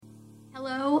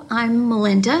Hello, I'm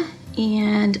Melinda,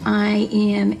 and I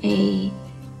am a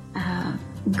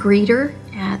greeter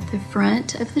at the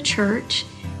front of the church,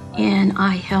 and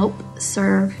I help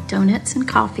serve donuts and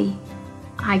coffee.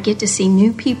 I get to see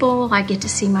new people, I get to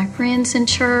see my friends in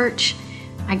church,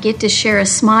 I get to share a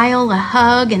smile, a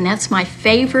hug, and that's my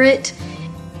favorite.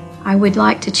 I would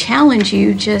like to challenge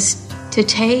you just to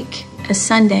take a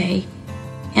Sunday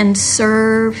and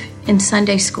serve in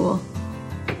Sunday school,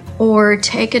 or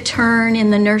take a turn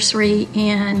in the nursery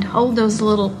and hold those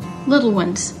little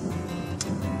ones,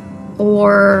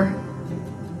 or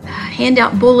hand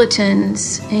out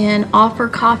bulletins and offer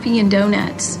coffee and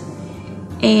donuts,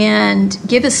 and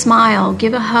give a smile,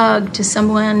 give a hug to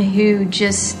someone who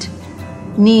just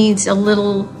needs a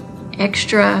little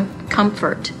extra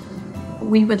comfort.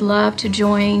 We would love to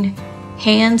join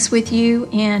hands with you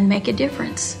and make a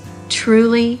difference.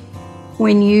 Truly,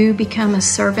 when you become a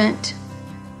servant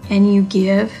and you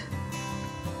give,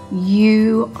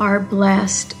 you are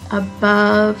blessed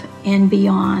above and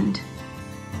beyond.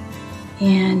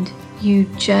 And you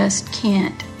just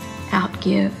can't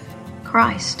outgive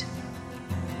Christ.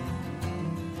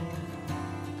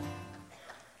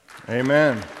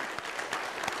 Amen.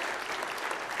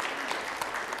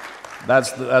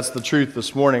 That's the truth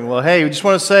this morning. Well, hey, we just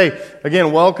want to say,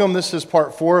 again, welcome. This is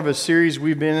part 4 of a series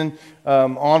we've been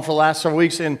on for the last several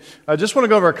weeks. And I just want to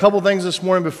go over a couple things this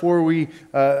morning before we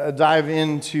dive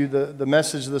into the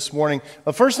message this morning.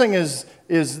 The first thing is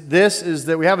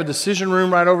that we have a decision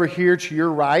room right over here to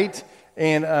your right.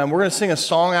 And we're going to sing a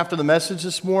song after the message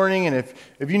this morning. And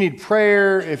if you need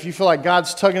prayer, if you feel like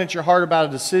God's tugging at your heart about a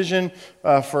decision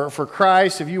for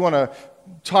Christ, if you want to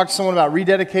talk to someone about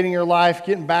rededicating your life,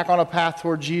 getting back on a path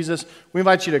toward Jesus, we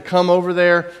invite you to come over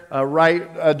there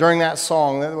during that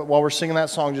song. While we're singing that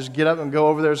song, just get up and go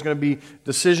over there. There's going to be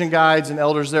decision guides and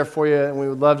elders there for you, and we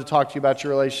would love to talk to you about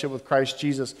your relationship with Christ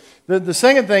Jesus. The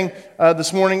second thing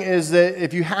this morning is that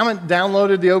if you haven't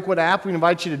downloaded the Oakwood app, we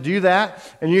invite you to do that,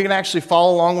 and you can actually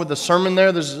follow along with the sermon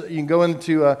there. You can go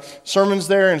into sermons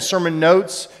there and sermon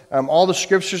notes. All the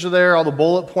scriptures are there, all the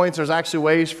bullet points. There's actually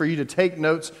ways for you to take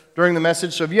notes during the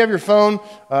message. So if you have your phone,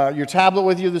 your tablet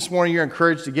with you this morning, you're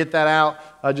encouraged to get that out.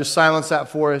 Just silence that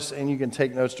for us, and you can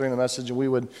take notes during the message. And we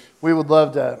would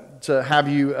love to have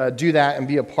you do that and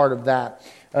be a part of that.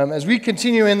 As we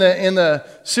continue in the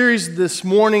series this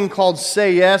morning called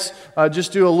Say Yes,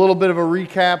 just do a little bit of a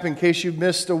recap in case you've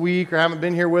missed a week or haven't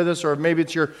been here with us, or maybe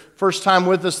it's your first time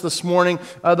with us this morning.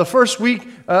 The first week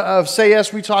of Say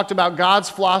Yes, we talked about God's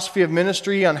philosophy of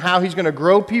ministry, on how He's going to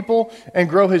grow people and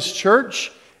grow His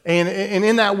church. And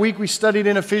in that week, we studied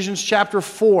in Ephesians chapter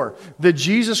 4 that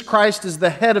Jesus Christ is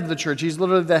the head of the church. He's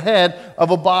literally the head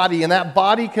of a body, and that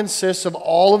body consists of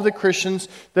all of the Christians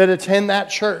that attend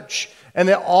that church. And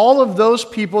that all of those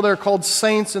people, they're called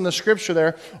saints in the scripture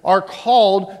there, are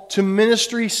called to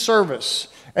ministry service.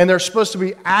 And they're supposed to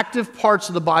be active parts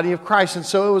of the body of Christ. And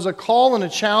so it was a call and a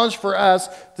challenge for us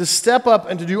to step up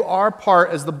and to do our part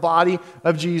as the body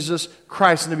of Jesus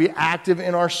Christ and to be active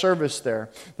in our service there.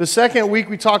 The second week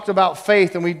we talked about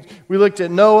faith, and we looked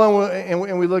at Noah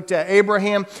and we looked at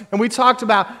Abraham, and we talked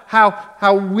about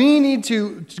how we need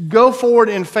to go forward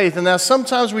in faith. And now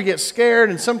sometimes we get scared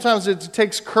and sometimes it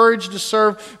takes courage to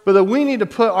serve, but that we need to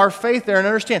put our faith there and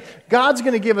understand God's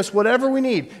going to give us whatever we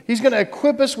need. He's going to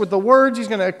equip us with the words. He's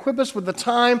going to equip us with the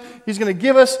time. He's going to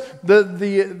give us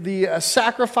the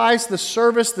sacrifice, the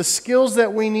service, the skills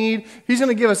that we need. He's going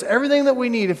to give us everything that we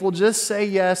need if we'll just say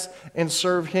yes and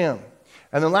serve Him.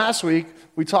 And then last week,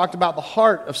 we talked about the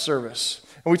heart of service.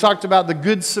 And we talked about the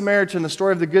Good Samaritan, the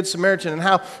story of the Good Samaritan, and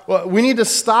how we need to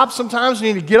stop sometimes.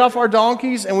 We need to get off our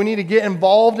donkeys, and we need to get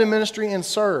involved in ministry and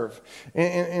serve.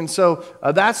 And so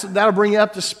that'll bring you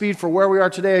up to speed for where we are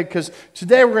today, because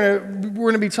today we're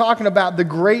going to be talking about the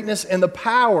greatness and the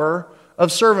power of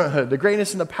servanthood, the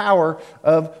greatness and the power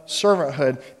of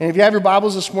servanthood. And if you have your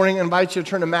Bibles this morning, I invite you to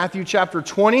turn to Matthew chapter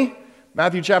 20,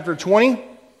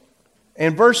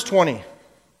 and verse 20.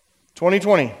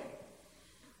 20.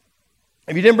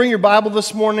 If you didn't bring your Bible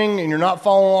this morning and you're not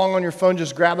following along on your phone,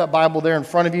 just grab that Bible there in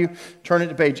front of you, turn it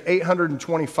to page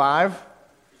 825,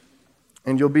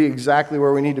 and you'll be exactly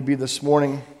where we need to be this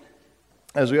morning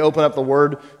as we open up the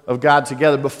Word of God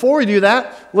together. Before we do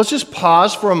that, let's just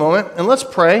pause for a moment and let's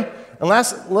pray. And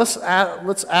let's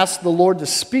ask the Lord to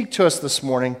speak to us this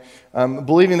morning,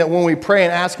 believing that when we pray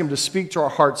and ask Him to speak to our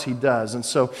hearts, He does. And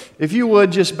so if you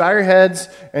would, just bow your heads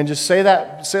and just say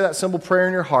that simple prayer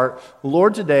in your heart.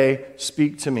 Lord, today,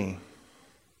 speak to me.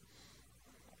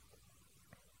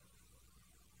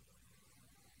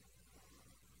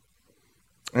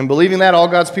 And believing that, all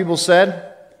God's people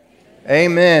said,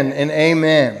 Amen and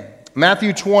amen.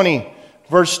 Matthew 20,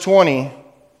 verse 20,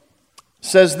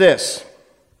 says this.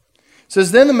 It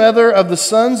says, "Then the mother of the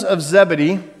sons of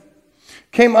Zebedee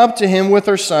came up to him with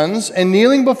her sons, and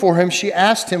kneeling before him, she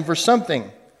asked him for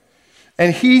something.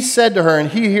 And he said to her," and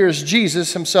he here is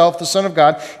Jesus himself, the Son of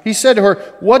God, he said to her,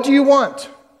 "What do you want?"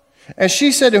 And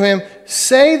she said to him,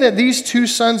 "Say that these two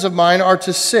sons of mine are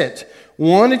to sit,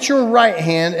 one at your right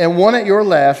hand and one at your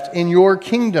left, in your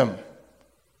kingdom."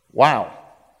 Wow.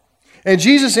 And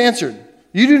Jesus answered,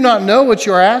 "You do not know what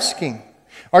you are asking.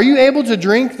 Are you able to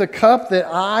drink the cup that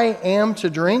I am to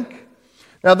drink?"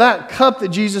 Now that cup that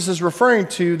Jesus is referring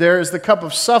to there is the cup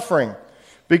of suffering.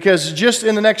 Because just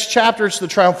in the next chapter, it's the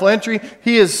triumphal entry.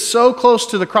 He is so close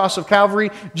to the cross of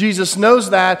Calvary. Jesus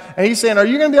knows that. And he's saying, "Are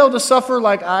you going to be able to suffer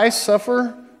like I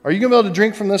suffer? Are you going to be able to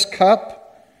drink from this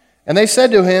cup?" And they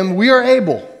said to him, "We are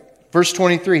able." Verse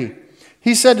 23.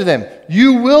 He said to them,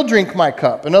 "You will drink my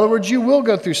cup." In other words, you will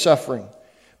go through suffering.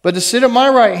 "But to sit at my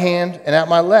right hand and at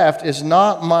my left is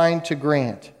not mine to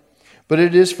grant, but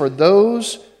it is for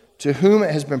those to whom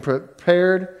it has been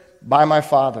prepared by my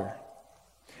Father."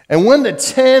 And when the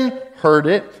 10 heard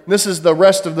it, this is the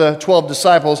rest of the 12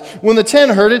 disciples, when the 10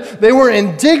 heard it, they were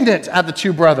indignant at the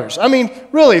two brothers. I mean,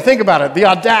 really, think about it. The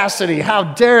audacity. How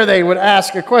dare they would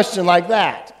ask a question like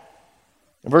that?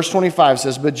 And verse 25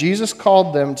 says, "But Jesus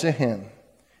called them to him,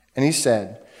 and he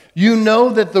said, 'You know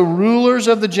that the rulers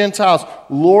of the Gentiles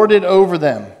lord it over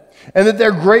them, and that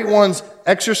their great ones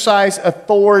exercise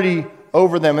authority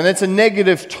over them.'" And it's a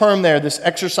negative term there, this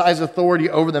exercise authority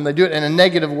over them. They do it in a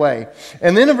negative way.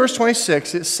 And then in verse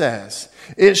 26 it says,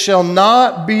 "It shall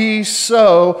not be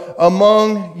so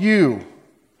among you."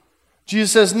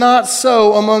 Jesus says, "Not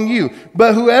so among you,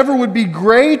 but whoever would be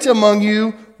great among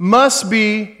you must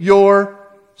be your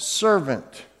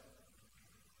servant.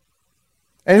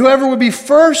 And whoever would be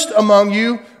first among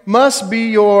you must be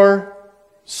your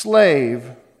slave.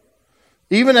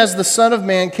 Even as the Son of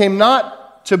Man came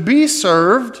not to be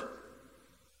served,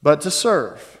 but to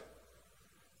serve,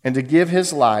 and to give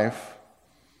his life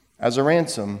as a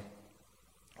ransom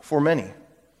for many."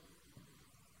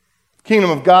 The kingdom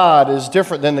of God is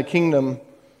different than the kingdom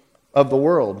of the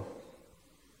world.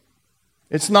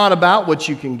 It's not about what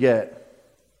you can get.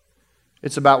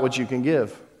 It's about what you can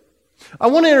give. I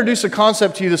want to introduce a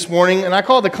concept to you this morning, and I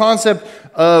call it the concept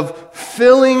of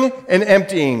filling and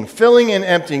emptying. Filling and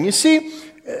emptying. You see,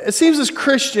 it seems as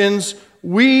Christians,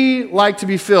 we like to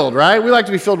be filled, right? We like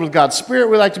to be filled with God's Spirit.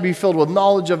 We like to be filled with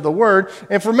knowledge of the Word.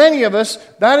 And for many of us,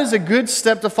 that is a good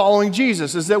step to following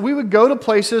Jesus, is that we would go to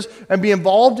places and be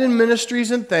involved in ministries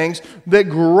and things that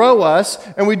grow us,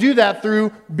 and we do that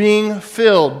through being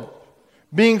filled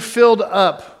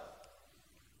up,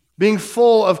 being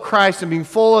full of Christ and being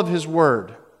full of His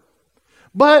Word.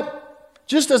 But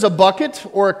just as a bucket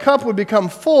or a cup would become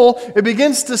full, it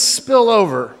begins to spill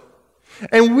over.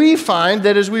 And we find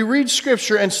that as we read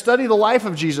Scripture and study the life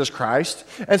of Jesus Christ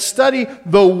and study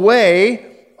the way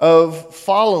of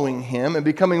following Him and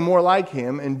becoming more like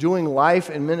Him and doing life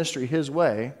and ministry His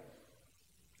way,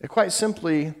 it quite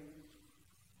simply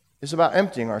is about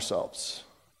emptying ourselves,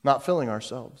 not filling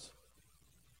ourselves.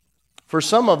 For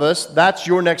some of us, that's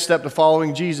your next step to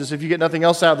following Jesus. If you get nothing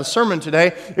else out of the sermon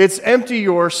today, it's empty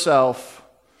yourself.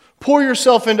 Pour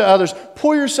yourself into others.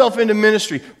 Pour yourself into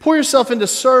ministry. Pour yourself into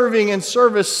serving and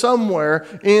service somewhere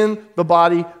in the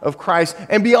body of Christ.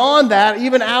 And beyond that,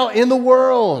 even out in the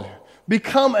world,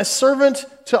 become a servant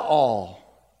to all.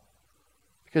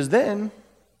 Because then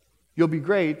you'll be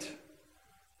great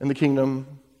in the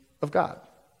kingdom of God.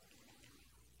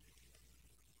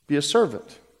 Be a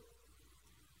servant.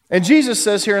 And Jesus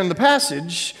says here in the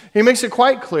passage, He makes it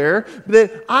quite clear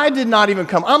that I did not even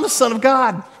come. I'm the Son of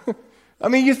God. I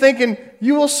mean, you're thinking,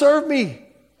 you will serve me.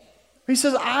 He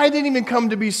says, I didn't even come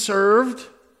to be served,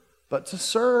 but to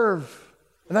serve.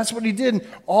 And that's what He did in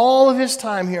all of His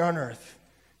time here on earth.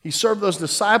 He served those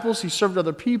disciples. He served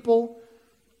other people.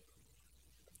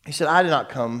 He said, I did not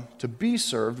come to be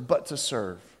served, but to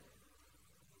serve.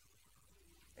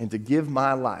 And to give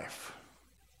my life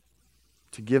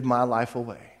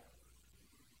away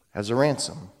as a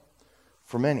ransom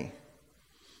for many.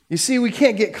 You see, we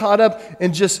can't get caught up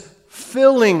in just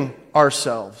filling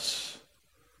ourselves.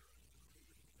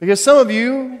 Because some of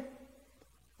you,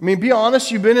 I mean, be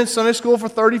honest, you've been in Sunday school for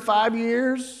 35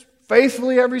 years,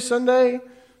 faithfully every Sunday.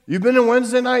 You've been in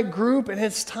Wednesday night group, and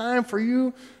it's time for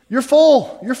you. You're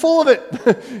full of it.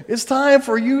 It's time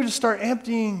for you to start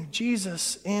emptying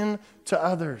Jesus into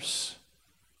others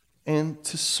and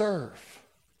to serve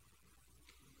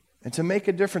and to make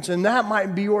a difference. And that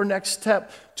might be your next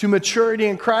step to maturity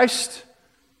in Christ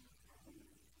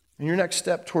and your next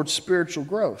step towards spiritual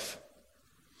growth.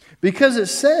 Because it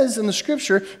says in the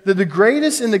scripture that the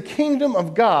greatest in the kingdom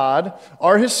of God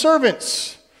are his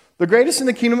servants. The greatest in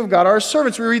the kingdom of God are his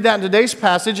servants. We read that in today's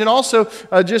passage, and also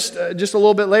just a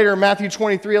little bit later in Matthew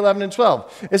 23, 11 and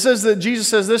 12. It says that Jesus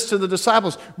says this to the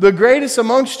disciples, the greatest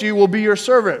amongst you will be your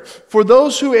servant. For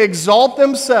those who exalt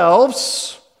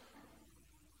themselves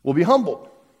will be humbled.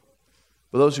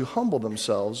 But those who humble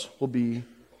themselves will be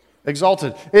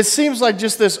exalted. It seems like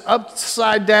just this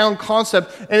upside down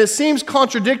concept, and it seems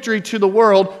contradictory to the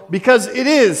world because it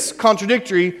is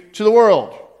contradictory to the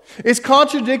world. It's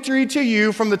contradictory to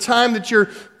you from the time that you're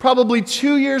probably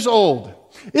 2 years old.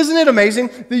 Isn't it amazing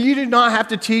that you do not have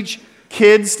to teach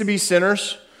kids to be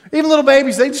sinners? Even little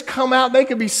babies, they just come out, they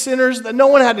could be sinners, that no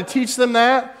one had to teach them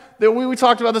that. We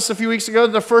talked about this a few weeks ago.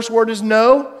 The first word is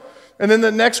no, and then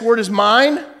the next word is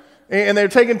mine. And they're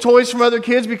taking toys from other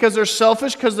kids because they're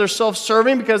selfish, because they're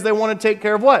self-serving, because they want to take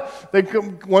care of what? They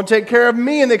want to take care of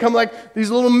me, and they come like these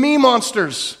little me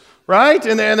monsters, right?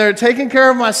 And they're taking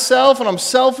care of myself, and I'm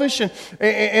selfish,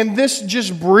 and this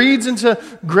just breeds into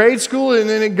grade school, and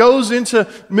then it goes into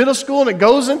middle school, and it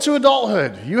goes into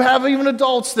adulthood. You have even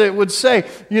adults that would say,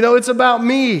 it's about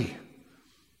me.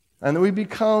 And then we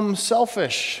become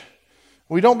selfish.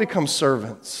 We don't become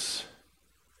servants.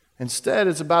 Instead,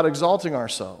 it's about exalting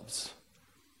ourselves.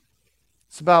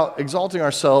 It's about exalting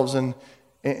ourselves and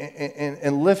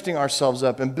lifting ourselves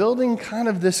up and building kind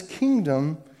of this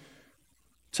kingdom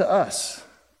to us.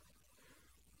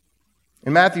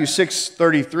 In Matthew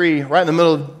 6:33, right in the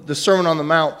middle of the Sermon on the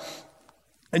Mount,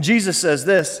 and Jesus says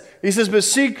this. He says, but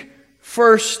seek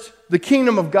first the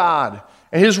kingdom of God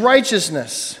and his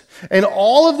righteousness, and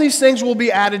all of these things will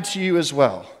be added to you as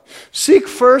well. Seek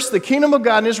first the kingdom of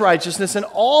God and his righteousness, and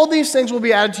all these things will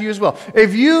be added to you as well.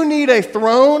 If you need a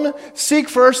throne, seek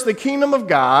first the kingdom of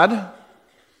God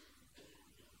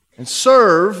and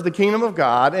serve the kingdom of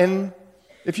God. And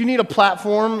if you need a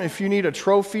platform, if you need a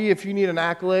trophy, if you need an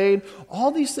accolade,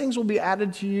 all these things will be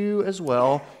added to you as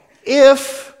well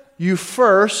if you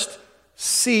first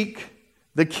seek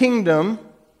the kingdom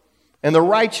and the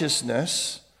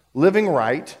righteousness, living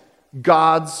right,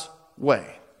 God's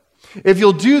way. If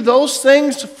you'll do those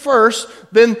things first,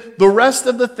 then the rest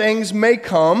of the things may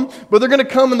come, but they're going to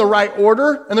come in the right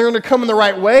order, and they're going to come in the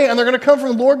right way, and they're going to come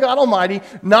from the Lord God Almighty,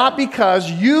 not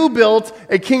because you built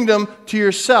a kingdom to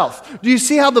yourself. Do you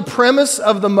see how the premise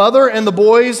of the mother and the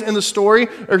boys in the story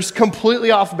are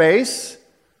completely off base?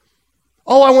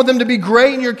 Oh, I want them to be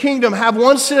great in your kingdom. Have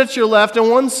one sit at your left and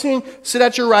one sit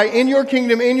at your right in your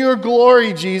kingdom, in your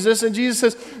glory, Jesus. And Jesus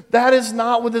says, that is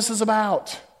not what this is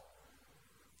about.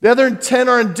 The other 10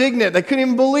 are indignant. They couldn't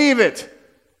even believe it.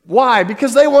 Why?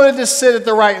 Because they wanted to sit at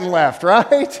the right and left,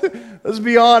 right? Let's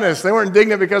be honest. They weren't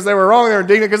indignant because they were wrong. They were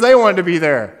indignant because they wanted to be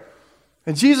there.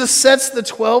 And Jesus sets the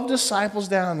 12 disciples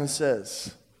down and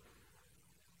says,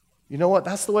 you know what?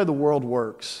 That's the way the world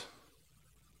works.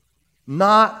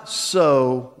 Not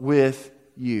so with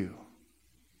you.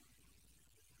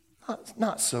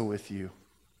 Not so with you.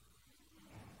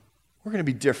 We're going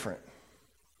to be different.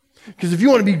 Because if you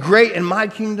want to be great in my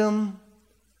kingdom,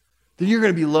 then you're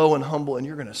going to be low and humble and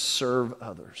you're going to serve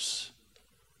others.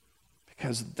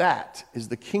 Because that is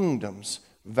the kingdom's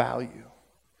value.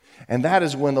 And that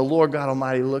is when the Lord God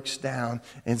Almighty looks down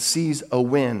and sees a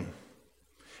win.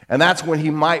 And that's when he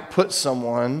might put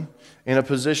someone in a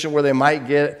position where they might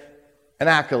get an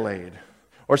accolade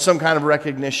or some kind of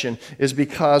recognition, is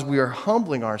because we are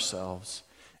humbling ourselves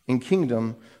in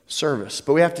kingdom service.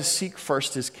 But we have to seek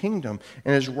first his kingdom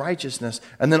and his righteousness,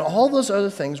 and then all those other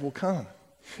things will come.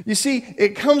 You see,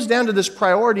 it comes down to this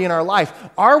priority in our life.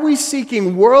 Are we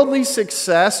seeking worldly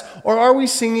success, or are we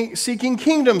seeking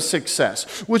kingdom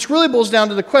success? Which really boils down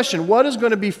to the question, what is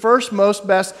going to be first, most,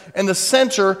 best, and the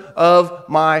center of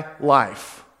my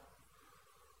life?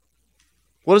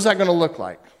 What is that going to look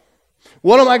like?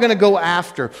 What am I going to go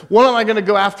after? What am I going to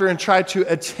go after and try to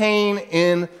attain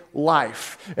in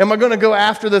life? Am I going to go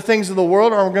after the things of the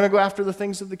world, or am I going to go after the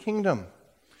things of the kingdom?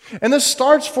 And this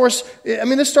starts for us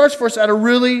at a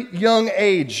really young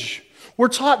age. We're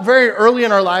taught very early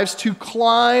in our lives to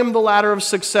climb the ladder of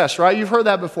success, right? You've heard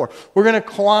that before. We're going to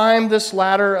climb this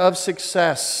ladder of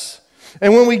success.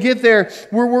 And when we get there,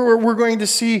 we're going to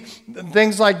see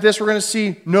things like this. We're going to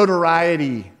see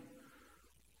notoriety.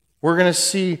 We're going to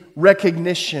see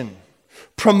recognition,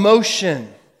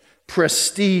 promotion,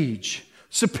 prestige,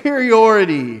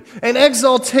 superiority, and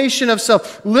exaltation of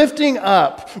self, lifting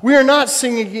up. We are not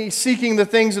seeking the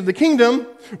things of the kingdom.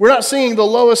 We're not seeking the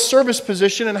lowest service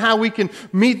position and how we can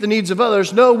meet the needs of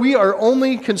others. No, we are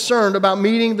only concerned about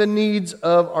meeting the needs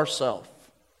of ourselves.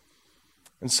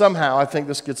 And somehow, I think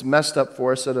this gets messed up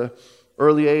for us at an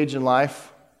early age in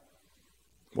life.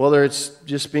 Whether it's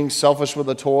just being selfish with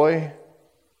a toy,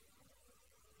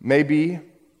 maybe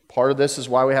part of this is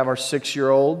why we have our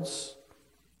 6-year-olds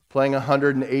playing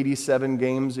 187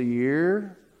 games a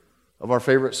year of our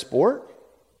favorite sport.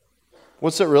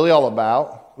 What's it really all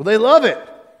about? Well, they love it.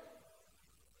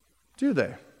 Do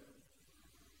they?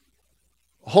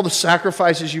 All the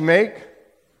sacrifices you make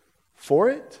for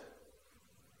it?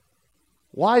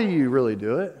 Why do you really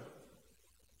do it?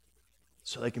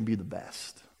 So they can be the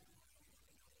best.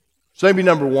 So they can be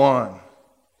number one.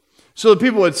 So that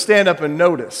people would stand up and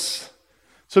notice.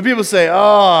 So people say,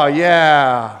 oh,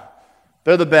 yeah,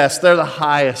 they're the best, they're the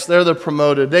highest, they're the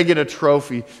promoted, they get a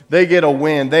trophy, they get a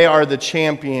win, they are the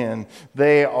champion,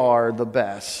 they are the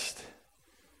best.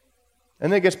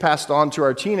 And then it gets passed on to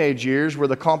our teenage years where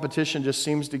the competition just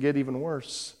seems to get even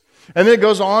worse. And then it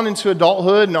goes on into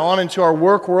adulthood and on into our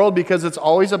work world because it's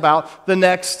always about the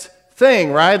next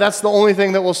thing, right? That's the only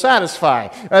thing that will satisfy.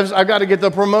 I've got to get the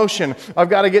promotion. I've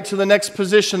got to get to the next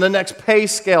position, the next pay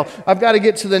scale. I've got to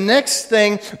get to the next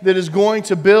thing that is going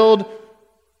to build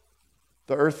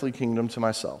the earthly kingdom to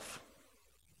myself.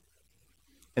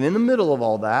 And in the middle of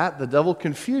all that, the devil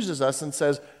confuses us and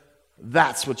says,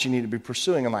 that's what you need to be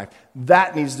pursuing in life.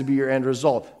 That needs to be your end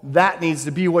result. That needs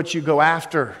to be what you go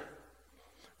after.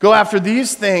 Go after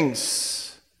these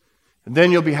things, and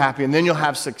then you'll be happy, and then you'll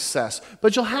have success.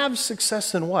 But you'll have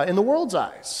success in what? In the world's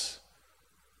eyes.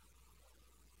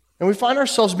 And we find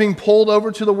ourselves being pulled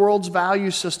over to the world's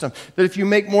value system. That if you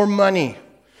make more money,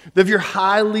 that if you're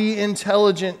highly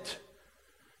intelligent,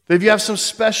 that if you have some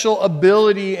special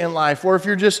ability in life, or if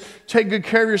you're just take good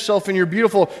care of yourself and you're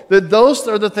beautiful, that those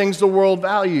are the things the world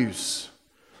values.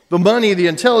 The money, the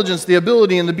intelligence, the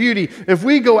ability, and the beauty. If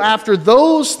we go after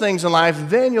those things in life,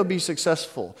 then you'll be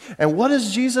successful. And what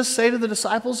does Jesus say to the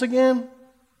disciples again?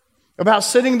 About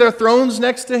sitting their thrones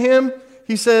next to him?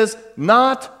 He says,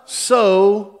 not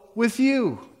so with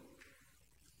you.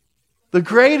 The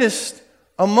greatest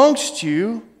amongst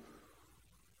you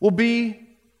will be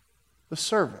the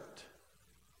servant.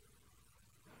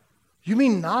 You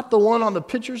mean not the one on the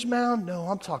pitcher's mound? No,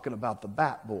 I'm talking about the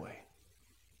bat boy.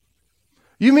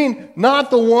 You mean not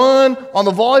the one on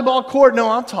the volleyball court? No,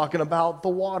 I'm talking about the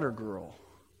water girl.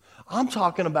 I'm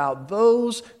talking about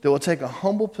those that will take a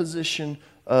humble position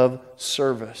of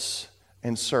service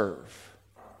and serve.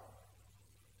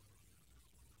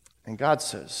 And God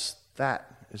says,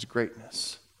 that is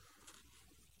greatness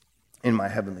in my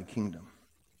heavenly kingdom.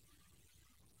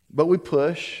 But we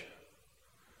push,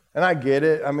 and I get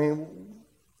it. I mean,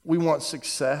 we want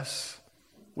success.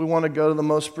 We want to go to the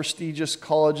most prestigious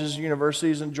colleges,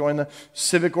 universities, and join the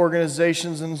civic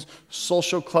organizations and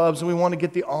social clubs, and we want to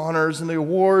get the honors and the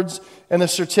awards and the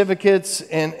certificates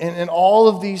and all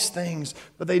of these things,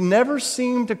 but they never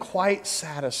seem to quite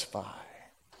satisfy.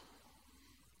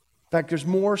 In fact, there's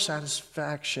more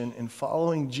satisfaction in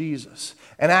following Jesus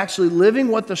and actually living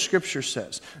what the Scripture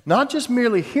says. Not just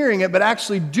merely hearing it, but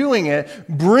actually doing it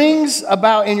brings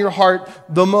about in your heart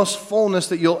the most fullness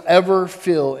that you'll ever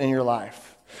feel in your life.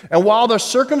 And while the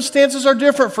circumstances are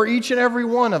different for each and every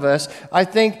one of us, I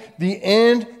think the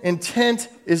end intent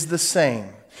is the same.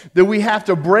 That we have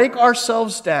to break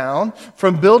ourselves down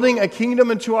from building a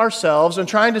kingdom into ourselves and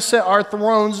trying to set our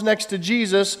thrones next to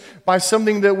Jesus by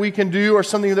something that we can do or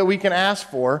something that we can ask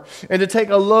for, and to take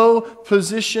a low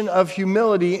position of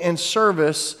humility and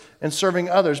service and serving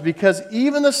others. Because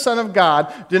even the Son of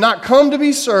God did not come to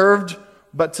be served,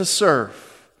 but to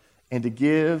serve and to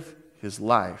give his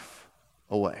life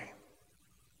away.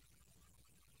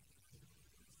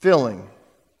 Filling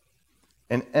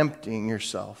and emptying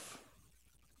yourself.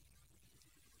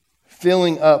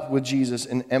 Filling up with Jesus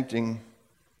and emptying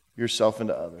yourself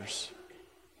into others.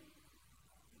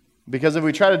 Because if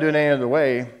we try to do it any other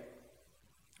way,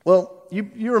 well,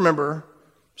 you remember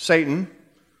Satan.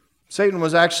 Satan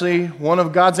was actually one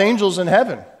of God's angels in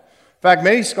heaven. In fact,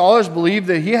 many scholars believe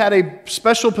that he had a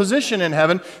special position in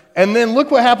heaven. And then look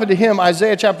what happened to him.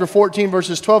 Isaiah chapter 14,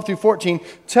 verses 12 through 14,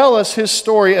 tell us his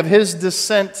story of his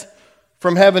descent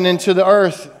from heaven into the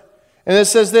earth. And it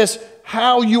says this,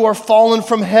 how you are fallen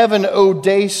from heaven, O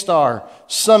day star,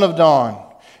 son of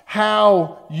dawn.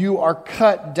 How you are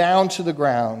cut down to the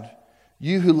ground,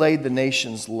 you who laid the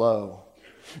nations low.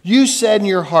 You said in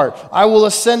your heart, I will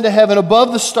ascend to heaven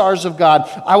above the stars of God.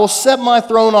 I will set my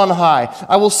throne on high.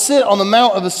 I will sit on the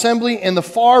mount of assembly in the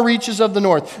far reaches of the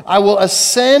north. I will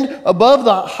ascend above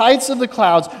the heights of the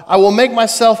clouds. I will make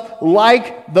myself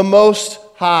like the Most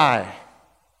High.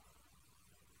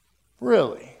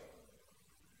 Really?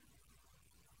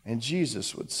 And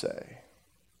Jesus would say,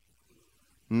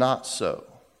 not so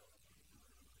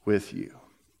with you.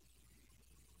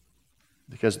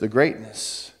 Because the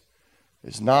greatness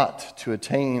is not to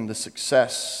attain the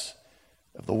success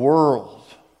of the world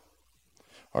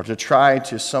or to try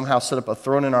to somehow set up a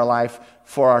throne in our life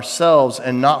for ourselves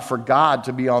and not for God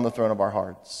to be on the throne of our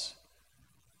hearts,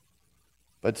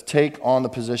 but to take on the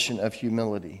position of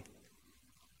humility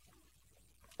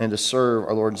and to serve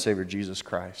our Lord and Savior Jesus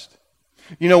Christ.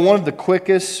 You know, one of the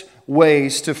quickest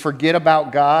ways to forget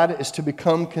about God is to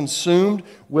become consumed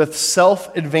with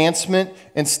self-advancement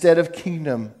instead of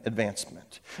kingdom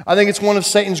advancement. I think it's one of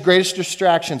Satan's greatest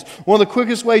distractions. One of the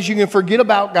quickest ways you can forget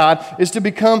about God is to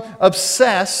become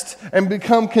obsessed and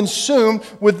become consumed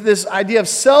with this idea of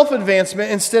self-advancement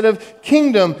instead of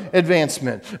kingdom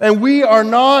advancement. And we are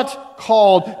not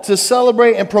called to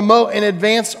celebrate and promote and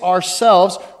advance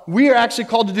ourselves. We are actually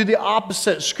called to do the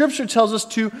opposite. Scripture tells us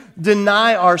to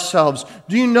deny ourselves.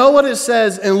 Do you know what it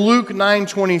says in Luke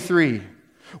 9:23?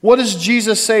 What does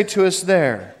Jesus say to us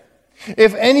there?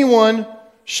 If anyone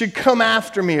should come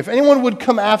after me, if anyone would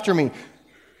come after me,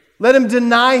 let him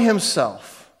deny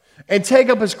himself and take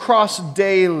up his cross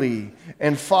daily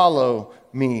and follow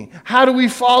me. How do we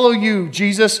follow you,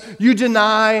 Jesus? You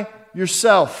deny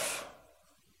yourself.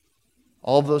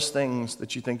 All of those things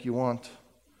that you think you want,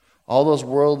 all those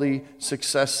worldly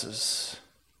successes,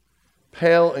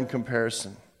 pale in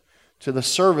comparison to the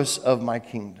service of my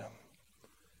kingdom.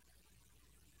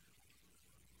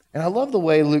 And I love the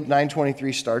way Luke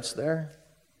 9:23 starts there.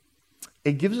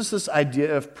 It gives us this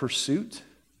idea of pursuit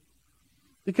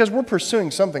because we're pursuing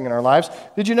something in our lives.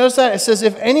 Did you notice that? It says,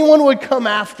 if anyone would come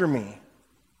after me,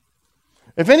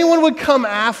 if anyone would come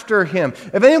after him,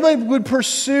 if anybody would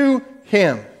pursue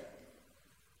him.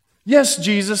 Yes,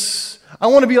 Jesus, I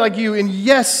want to be like you. And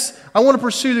yes, I want to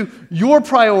pursue your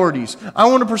priorities. I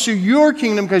want to pursue your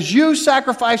kingdom because you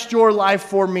sacrificed your life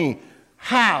for me.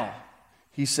 How?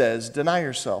 He says, deny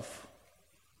yourself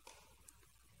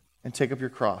and take up your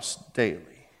cross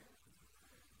daily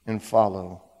and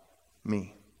follow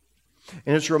me.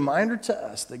 And it's a reminder to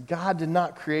us that God did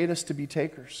not create us to be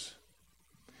takers.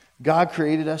 God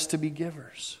created us to be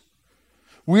givers.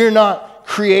 We are not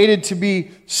created to be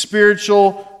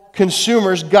spiritual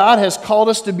consumers. God has called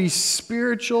us to be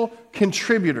spiritual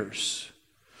contributors.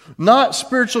 Not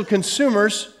spiritual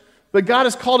consumers, but God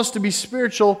has called us to be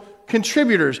spiritual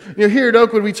contributors. You know, here at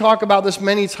Oakwood, we talk about this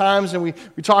many times, and we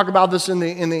talk about this in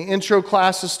the intro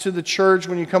classes to the church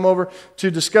when you come over to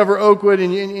discover Oakwood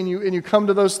and you come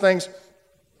to those things.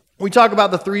 We talk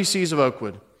about the 3 C's of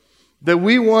Oakwood. That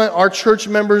we want our church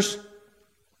members,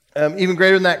 even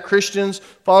greater than that, Christians,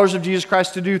 followers of Jesus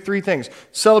Christ, to do 3 things.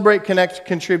 Celebrate, connect,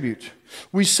 contribute.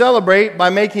 We celebrate by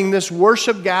making this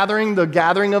worship gathering, the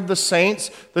gathering of the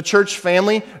saints, the church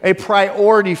family, a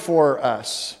priority for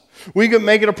us. We can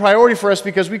make it a priority for us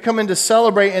because we come in to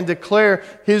celebrate and declare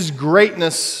His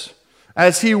greatness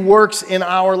as He works in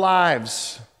our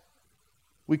lives.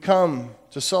 We come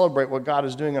to celebrate what God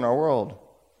is doing in our world.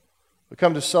 We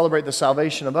come to celebrate the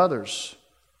salvation of others.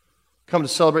 We come to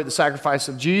celebrate the sacrifice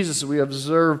of Jesus as we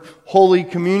observe Holy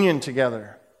Communion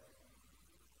together.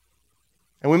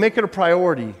 And we make it a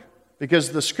priority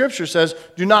because the Scripture says,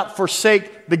 do not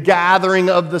forsake the gathering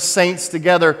of the saints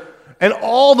together. And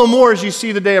all the more as you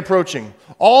see the day approaching,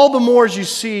 all the more as you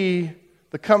see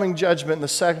the coming judgment and the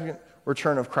second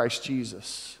return of Christ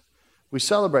Jesus. We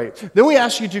celebrate. Then we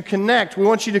ask you to connect. We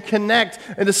want you to connect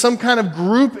into some kind of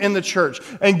group in the church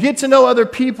and get to know other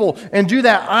people and do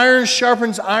that iron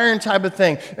sharpens iron type of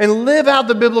thing and live out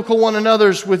the biblical one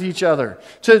another's with each other.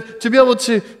 To be able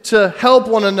to help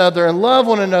one another and love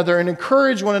one another and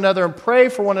encourage one another and pray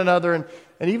for one another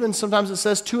and even sometimes it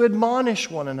says to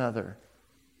admonish one another.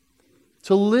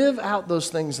 To live out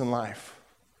those things in life,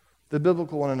 the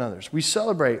biblical one another's. We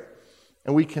celebrate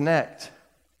and we connect.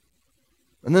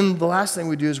 And then the last thing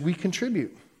we do is we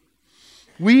contribute.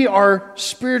 We are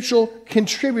spiritual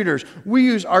contributors. We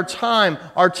use our time,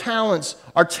 our talents,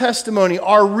 our testimony,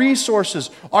 our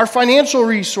resources, our financial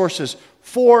resources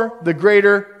for the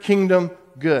greater kingdom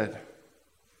good.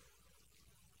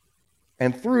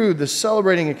 And through the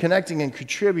celebrating and connecting and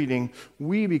contributing,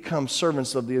 we become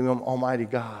servants of the Almighty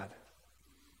God.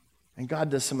 And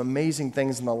God does some amazing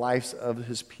things in the lives of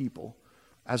His people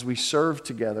as we serve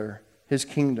together His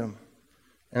kingdom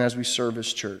and as we serve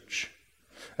His church.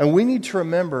 And we need to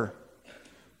remember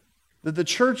that the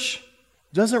church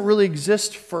doesn't really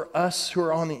exist for us who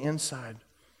are on the inside,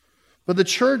 but the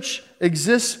church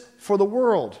exists for the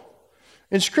world.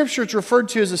 In Scripture, it's referred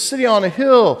to as a city on a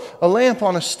hill, a lamp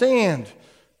on a stand.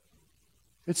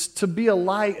 It's to be a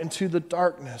light into the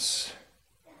darkness.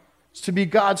 It's to be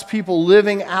God's people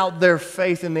living out their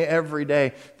faith in the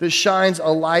everyday that shines a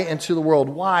light into the world.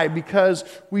 Why? Because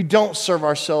we don't serve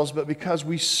ourselves, but because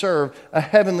we serve a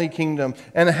heavenly kingdom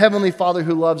and a heavenly Father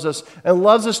who loves us and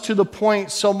loves us to the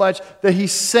point so much that He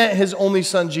sent His only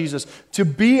Son, Jesus, to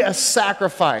be a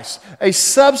sacrifice, a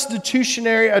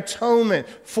substitutionary atonement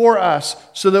for us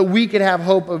so that we could have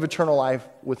hope of eternal life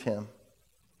with Him.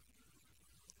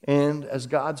 And as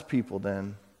God's people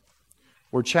then,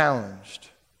 we're challenged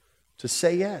to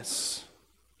say yes.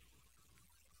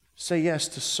 Say yes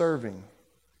to serving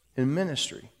in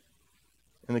ministry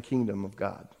in the kingdom of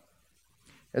God.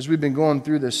 As we've been going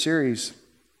through this series,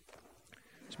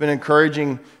 it's been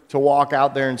encouraging to walk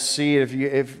out there and see it.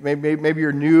 If maybe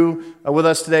you're new with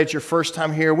us today, it's your first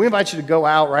time here, we invite you to go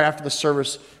out right after the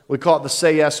service. We call it the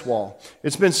Say Yes Wall.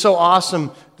 It's been so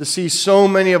awesome to see so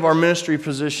many of our ministry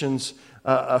positions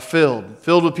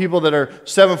filled with people that are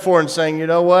stepping forward and saying, you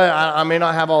know what, I may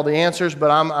not have all the answers,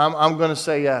 but I'm going to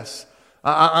say yes.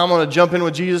 I'm going to jump in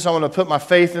with Jesus. I'm going to put my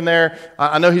faith in there.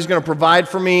 I know He's going to provide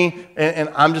for me, and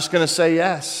I'm just going to say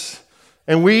yes.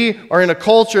 And we are in a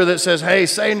culture that says, hey,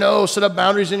 say no, set up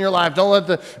boundaries in your life. Don't let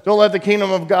the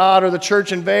kingdom of God or the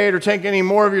church invade or take any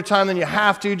more of your time than you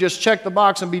have to. Just check the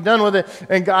box and be done with it.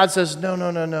 And God says,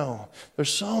 no.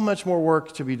 There's so much more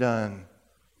work to be done.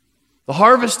 The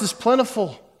harvest is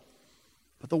plentiful,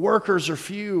 but the workers are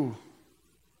few.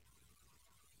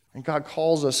 And God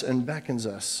calls us and beckons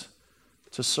us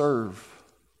to serve,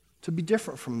 to be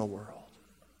different from the world.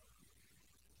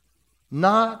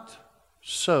 Not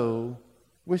so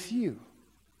with you.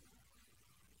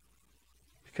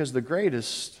 Because the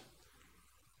greatest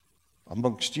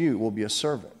amongst you will be a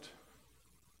servant.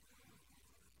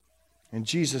 And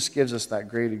Jesus gives us that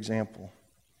great example.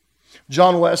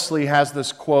 John Wesley has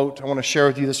this quote I want to share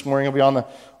with you this morning. It'll be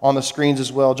on the screens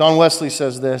as well. John Wesley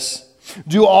says this: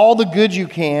 do all the good you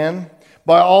can,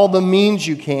 by all the means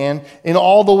you can, in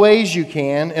all the ways you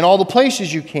can, in all the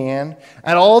places you can,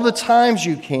 at all the times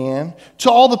you can, to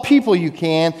all the people you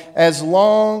can, as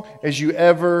long as you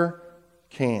ever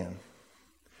can.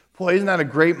 Boy, isn't that a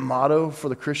great motto for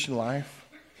the Christian life?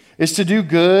 Is to do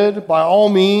good by all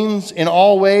means, in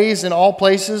all ways, in all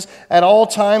places, at all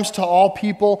times, to all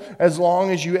people, as long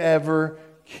as you ever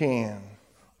can.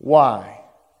 Why?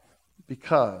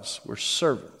 Because we're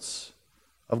servants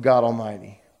of God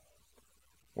Almighty.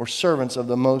 We're servants of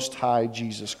the Most High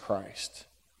Jesus Christ.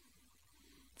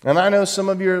 And I know some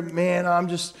of you are, man,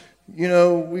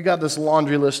 we got this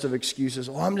laundry list of excuses.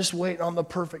 Oh, I'm just waiting on the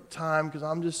perfect time because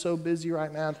I'm just so busy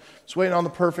right now. Just waiting on the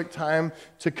perfect time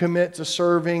to commit to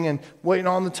serving and waiting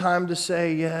on the time to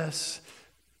say yes.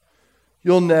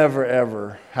 You'll never,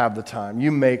 ever have the time.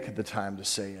 You make the time to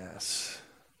say yes.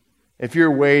 If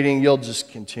you're waiting, you'll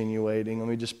just continue waiting. Let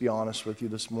me just be honest with you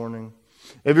this morning.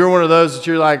 If you're one of those that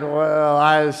you're like, well,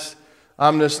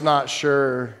 I'm just not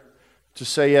sure to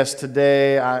say yes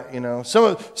today.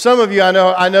 Some of you,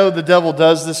 I know the devil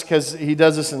does this because he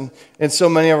does this in so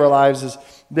many of our lives, is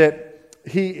that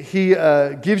he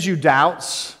gives you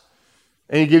doubts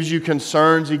and he gives you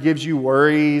concerns, he gives you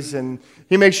worries, and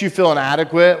he makes you feel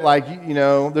inadequate, like,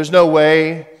 there's no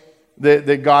way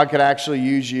that God could actually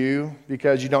use you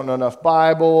because you don't know enough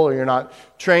Bible, or you're not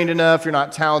trained enough, you're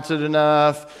not talented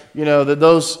enough, that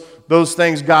those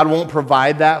things, God won't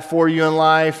provide that for you in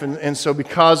life. And so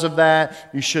because of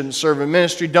that, you shouldn't serve in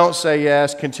ministry. Don't say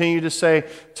yes. Continue to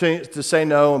say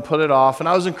no and put it off. And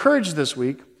I was encouraged this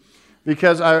week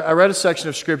because I read a section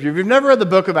of Scripture. If you've never read the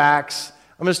book of Acts,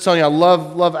 I'm just telling you, I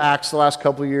love Acts the last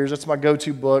couple of years. That's my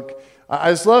go-to book.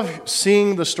 I just love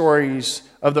seeing the stories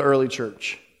of the early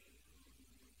church.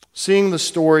 Seeing the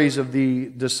stories of the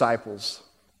disciples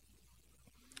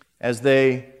as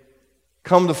they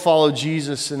come to follow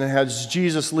Jesus, and as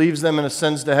Jesus leaves them and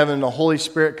ascends to heaven and the Holy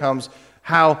Spirit comes,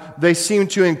 how they seem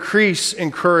to increase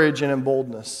in courage and in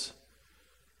boldness.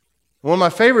 One of my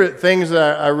favorite things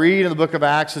that I read in the book of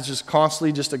Acts is just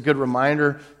constantly just a good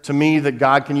reminder to me that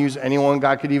God can use anyone.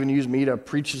 God could even use me to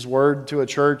preach His word to a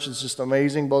church. It's just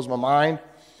amazing, blows my mind,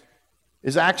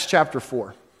 is Acts chapter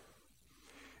 4.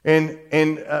 And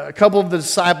a couple of the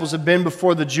disciples have been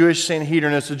before the Jewish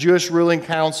Sanhedrin. It's the Jewish ruling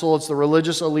council. It's the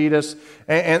religious elitists.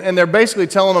 And they're basically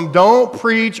telling them, don't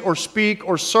preach or speak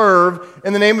or serve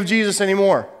in the name of Jesus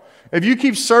anymore. If you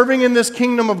keep serving in this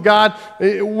kingdom of God,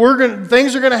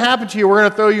 things are going to happen to you. We're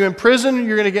going to throw you in prison.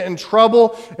 You're going to get in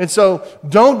trouble. And so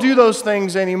don't do those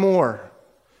things anymore.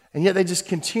 And yet they just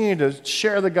continue to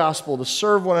share the gospel, to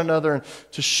serve one another, and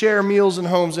to share meals and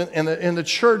homes. And the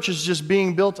church is just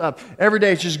being built up. Every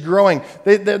day it's just growing.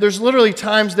 There's literally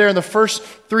times there in the first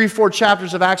 3-4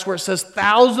 chapters of Acts where it says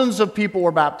thousands of people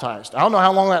were baptized. I don't know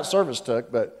how long that service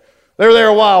took, but They were there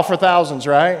a while for thousands,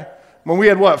 right? When we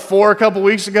had, 4 a couple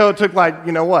weeks ago, it took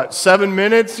 7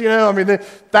 minutes, I mean,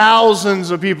 thousands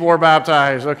of people were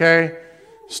baptized, okay?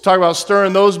 Let's talk about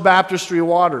stirring those baptistry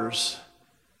waters.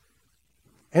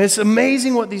 And it's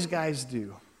amazing what these guys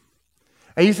do.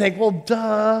 And you think, well,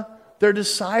 duh, they're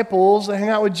disciples. They hang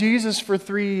out with Jesus for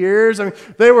 3 years. I mean,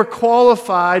 they were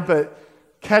qualified, but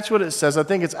catch what it says. I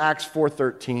think it's Acts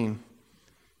 4:13.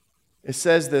 It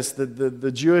says this, that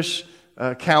the Jewish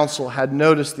council had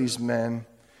noticed these men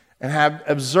and had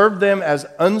observed them as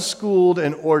unschooled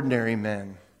and ordinary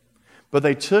men. But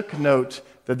they took note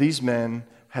that these men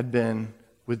had been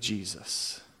with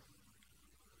Jesus.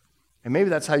 And maybe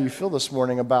that's how you feel this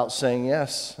morning about saying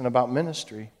yes and about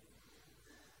ministry.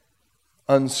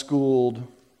 Unschooled,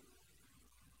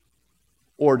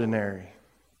 ordinary.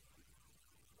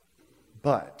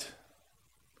 But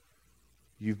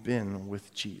you've been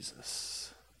with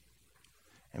Jesus.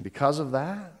 And because of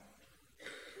that,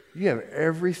 you have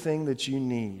everything that you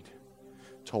need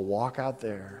to walk out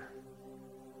there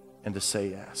and to say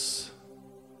yes.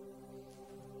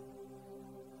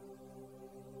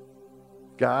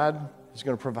 God is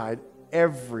going to provide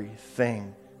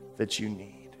everything that you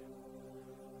need.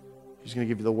 He's going to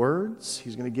give you the words.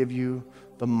 He's going to give you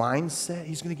the mindset.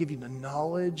 He's going to give you the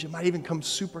knowledge. It might even come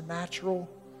supernatural.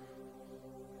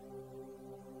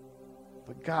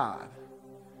 But God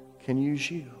can use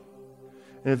you.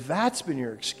 And if that's been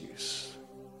your excuse,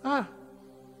 I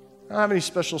don't have any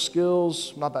special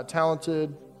skills, I'm not that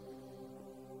talented.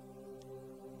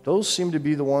 Those seem to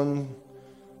be the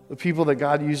people that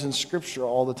God uses in Scripture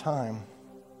all the time.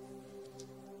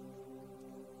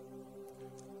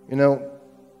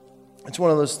 It's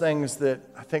one of those things that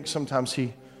I think sometimes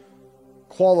He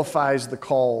qualifies the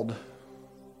called.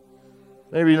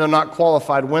 Maybe they're not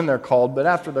qualified when they're called, but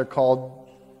after they're called,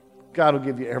 God will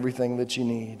give you everything that you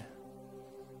need.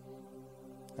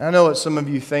 I know what some of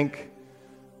you think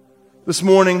this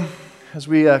morning as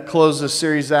we close this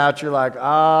series out. You're like,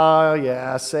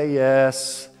 yeah, say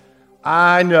yes.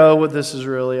 I know what this is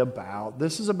really about.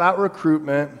 This is about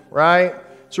recruitment, right?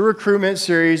 It's a recruitment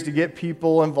series to get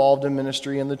people involved in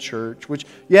ministry in the church, which,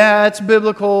 yeah, it's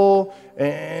biblical,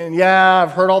 and yeah,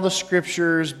 I've heard all the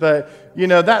scriptures, but,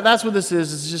 that's what this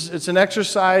is. It's an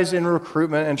exercise in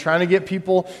recruitment and trying to get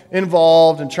people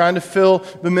involved and trying to fill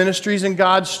the ministries in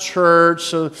God's church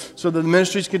so the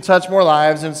ministries can touch more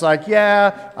lives. And it's like,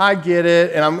 yeah, I get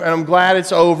it, and I'm glad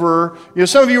it's over.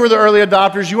 Some of you were the early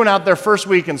adopters. You went out there first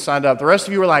week and signed up. The rest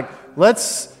of you were like,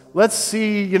 let's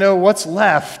see, what's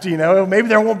left. Maybe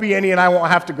there won't be any and I won't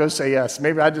have to go say yes.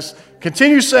 Maybe I just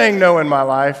continue saying no in my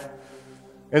life.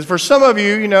 And for some of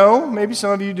you, maybe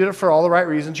some of you did it for all the right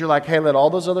reasons. You're like, hey, let all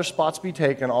those other spots be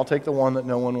taken. I'll take the one that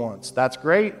no one wants. That's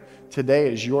great.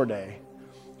 Today is your day.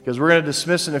 Because we're going to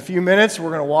dismiss in a few minutes. We're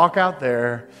going to walk out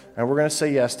there and we're going to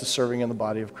say yes to serving in the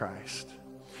body of Christ.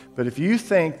 But if you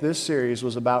think this series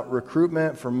was about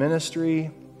recruitment for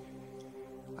ministry,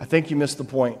 I think you missed the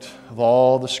point of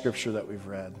all the scripture that we've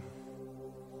read.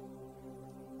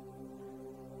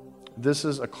 This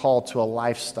is a call to a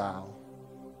lifestyle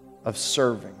of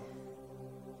serving.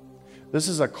 This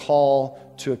is a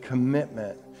call to a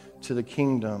commitment to the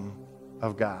kingdom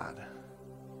of God.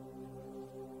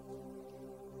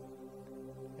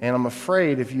 And I'm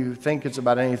afraid if you think it's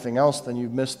about anything else, then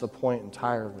you've missed the point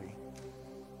entirely.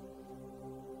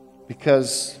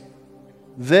 Because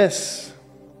this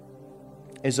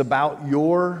is about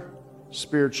your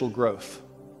spiritual growth.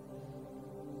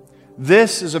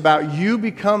 This is about you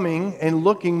becoming and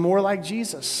looking more like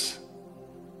Jesus.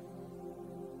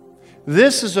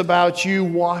 This is about you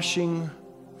washing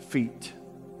feet,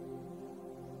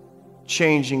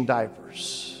 changing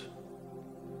diapers,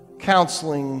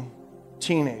 counseling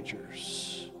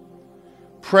teenagers,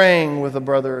 praying with a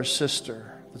brother or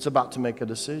sister that's about to make a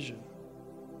decision,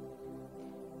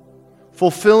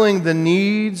 fulfilling the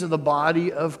needs of the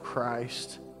body of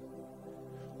Christ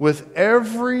with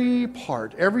every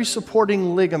part, every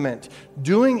supporting ligament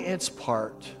doing its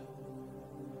part.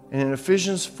 And in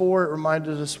Ephesians 4, it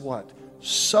reminded us what?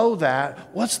 So that,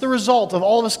 what's the result of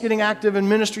all of us getting active in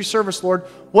ministry service, Lord?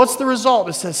 What's the result?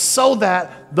 It says, so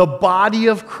that the body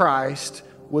of Christ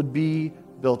would be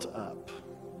built up.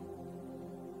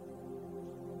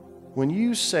 When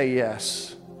you say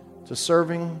yes to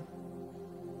serving,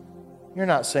 you're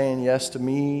not saying yes to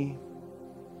me,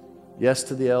 yes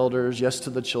to the elders, yes to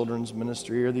the children's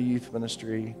ministry or the youth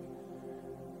ministry.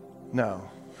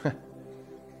 No.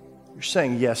 You're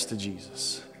saying yes to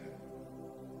Jesus.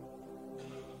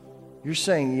 You're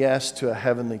saying yes to a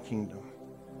heavenly kingdom.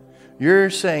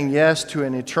 You're saying yes to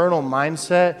an eternal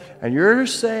mindset, and you're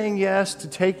saying yes to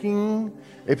taking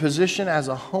a position as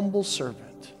a humble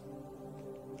servant,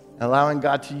 and allowing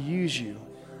God to use you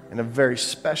in a very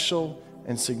special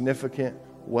and significant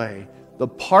way. The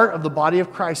part of the body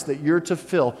of Christ that you're to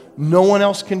fill, no one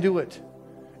else can do it.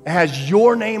 It has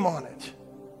your name on it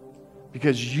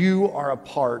because you are a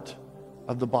part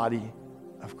of the body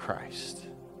of Christ.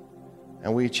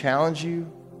 And we challenge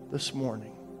you this morning.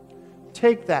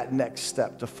 Take that next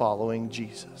step to following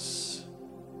Jesus.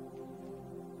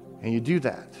 And you do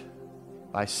that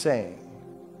by saying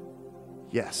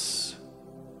yes.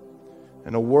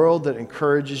 In a world that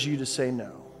encourages you to say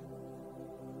no,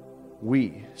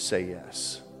 we say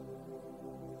yes.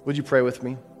 Would you pray with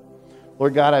me?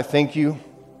 Lord God, I thank you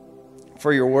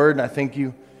for your word, and I thank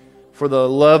you for the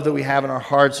love that we have in our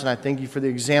hearts, and I thank you for the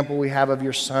example we have of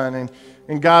your Son.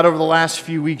 And God, over the last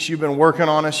few weeks, you've been working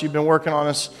on us. You've been working on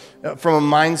us from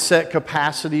a mindset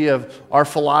capacity of our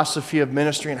philosophy of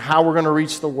ministry and how we're going to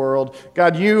reach the world.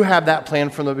 God, you have that plan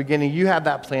from the beginning. You have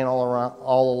that plan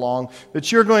all along, that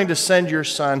you're going to send your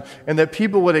Son and that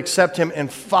people would accept him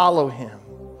and follow him.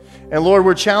 And Lord,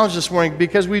 we're challenged this morning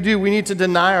because we need to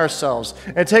deny ourselves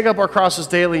and take up our crosses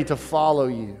daily to follow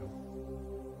you.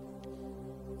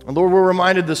 And Lord, we're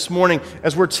reminded this morning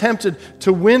as we're tempted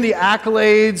to win the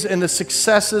accolades and the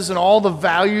successes and all the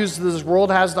values that this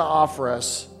world has to offer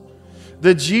us,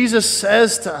 that Jesus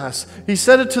says to us, he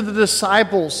said it to the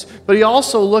disciples, but he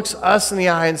also looks us in the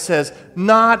eye and says,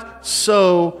 not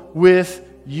so with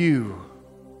you.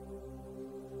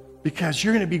 Because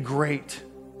you're going to be great.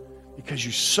 Because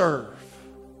you serve,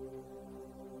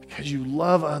 because you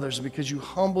love others, because you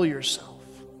humble yourself.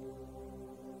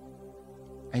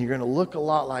 And you're going to look a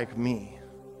lot like me,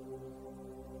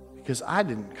 because I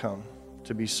didn't come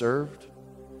to be served,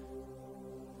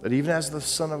 but even as the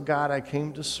Son of God, I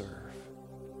came to serve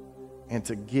and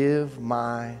to give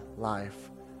my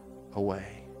life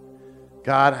away.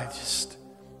 God,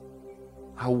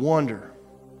 I wonder,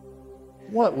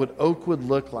 what would Oakwood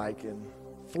look like in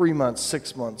 3 months,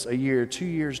 6 months, a year, 2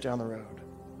 years down the road,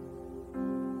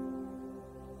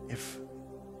 if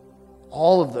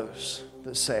all of those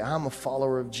that say, I'm a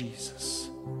follower of Jesus,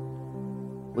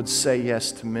 would say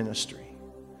yes to ministry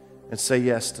and say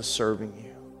yes to serving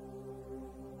you.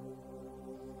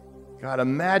 God,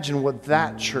 imagine what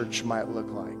that church might look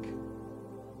like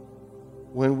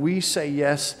when we say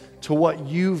yes to what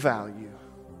you value.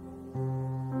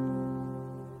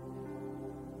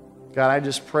 God, I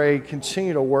just pray,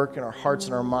 continue to work in our hearts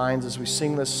and our minds as we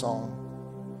sing this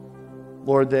song.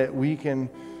 Lord, that we can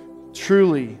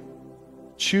truly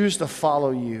choose to follow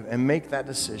you and make that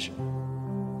decision.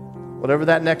 Whatever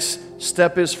that next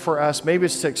step is for us, maybe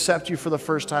it's to accept you for the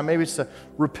first time, maybe it's to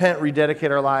repent, rededicate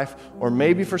our life, or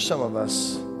maybe for some of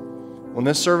us, when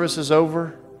this service is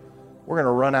over, we're going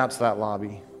to run out to that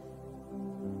lobby.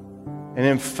 And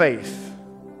in faith,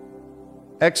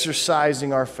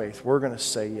 exercising our faith, we're going to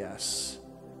say yes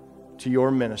to your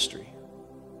ministry.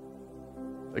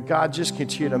 But God, just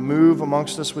continue to move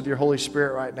amongst us with your Holy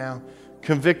Spirit right now.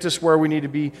 Convict us where we need to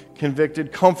be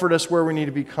convicted. Comfort us where we need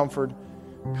to be comforted.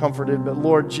 But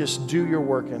Lord, just do your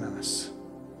work in us.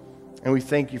 And we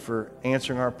thank you for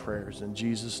answering our prayers. In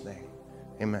Jesus' name,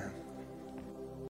 amen.